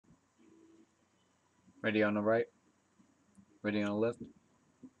Ready on the right? Ready on the left?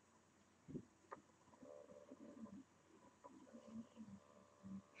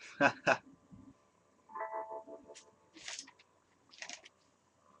 Haha.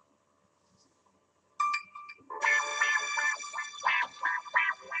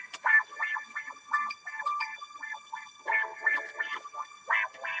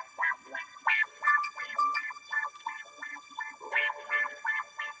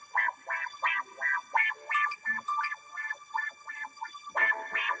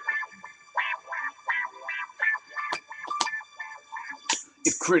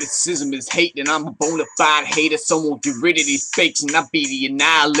 If criticism is hate, then I'm a bona fide hater. Someone get rid of these fakes and I'll be the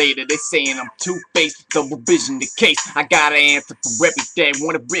annihilator. They saying I'm two-faced, double vision the case. I got an answer for everything.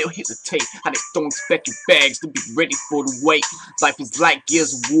 Want a real hesitate? I just don't expect you bags to be ready for the wait. Life is like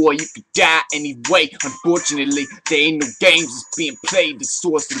Gears of War, you could die anyway. Unfortunately, there ain't no games that's being played. The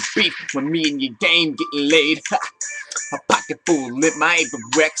source of the beef when me and your game getting laid. A pocket full of lip, my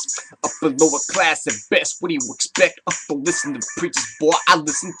Rex. Upper lower class at best, what do you expect? Don't listen to preachers, boy, I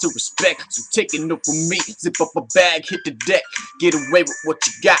listen to respect. So take a note from me, zip up a bag, hit the deck. Get away with what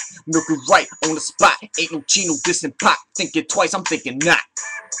you got, milk it right on the spot. Ain't no chino dissing pot, thinking twice, I'm thinking not.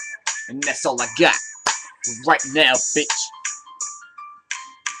 And that's all I got right now, bitch.